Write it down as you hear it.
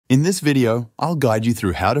In this video, I'll guide you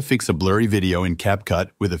through how to fix a blurry video in CapCut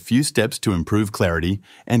with a few steps to improve clarity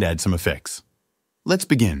and add some effects. Let's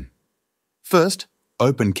begin. First,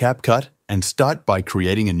 open CapCut and start by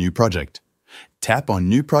creating a new project. Tap on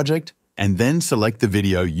New Project and then select the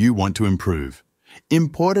video you want to improve.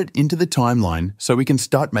 Import it into the timeline so we can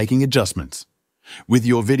start making adjustments. With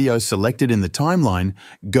your video selected in the timeline,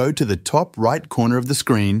 go to the top right corner of the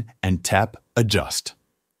screen and tap Adjust.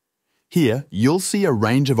 Here, you'll see a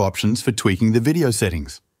range of options for tweaking the video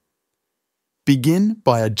settings. Begin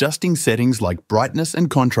by adjusting settings like brightness and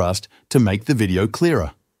contrast to make the video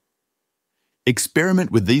clearer.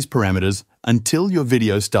 Experiment with these parameters until your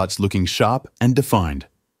video starts looking sharp and defined.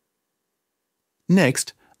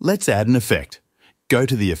 Next, let's add an effect. Go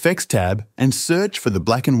to the Effects tab and search for the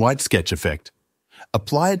black and white sketch effect.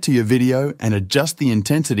 Apply it to your video and adjust the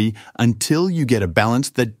intensity until you get a balance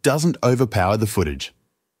that doesn't overpower the footage.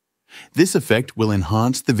 This effect will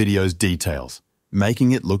enhance the video's details,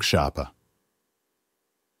 making it look sharper.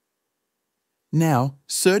 Now,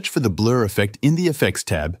 search for the blur effect in the Effects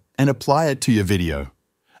tab and apply it to your video.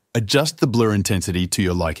 Adjust the blur intensity to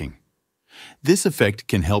your liking. This effect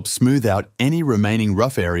can help smooth out any remaining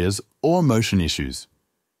rough areas or motion issues.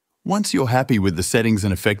 Once you're happy with the settings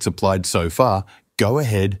and effects applied so far, go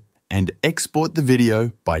ahead and export the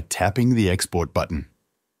video by tapping the Export button.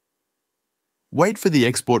 Wait for the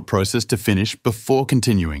export process to finish before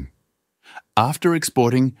continuing. After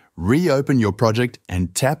exporting, reopen your project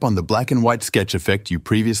and tap on the black and white sketch effect you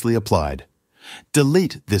previously applied.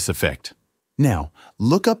 Delete this effect. Now,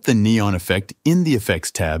 look up the neon effect in the Effects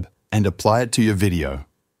tab and apply it to your video.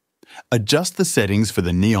 Adjust the settings for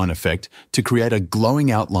the neon effect to create a glowing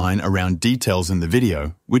outline around details in the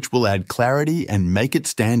video, which will add clarity and make it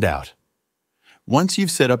stand out. Once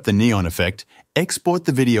you've set up the neon effect, export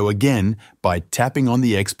the video again by tapping on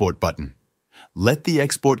the Export button. Let the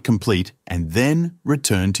export complete and then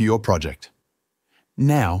return to your project.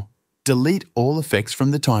 Now, delete all effects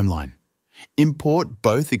from the timeline. Import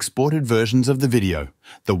both exported versions of the video,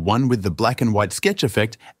 the one with the black and white sketch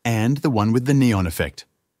effect and the one with the neon effect.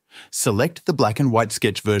 Select the black and white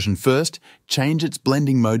sketch version first, change its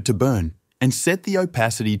blending mode to burn, and set the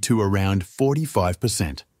opacity to around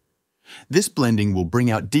 45%. This blending will bring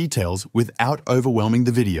out details without overwhelming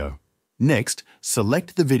the video. Next,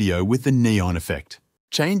 select the video with the neon effect.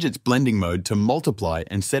 Change its blending mode to multiply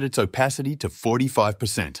and set its opacity to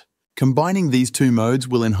 45%. Combining these two modes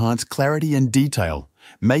will enhance clarity and detail,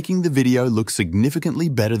 making the video look significantly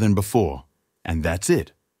better than before. And that's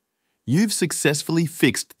it. You've successfully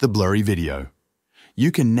fixed the blurry video.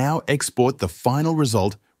 You can now export the final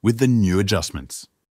result with the new adjustments.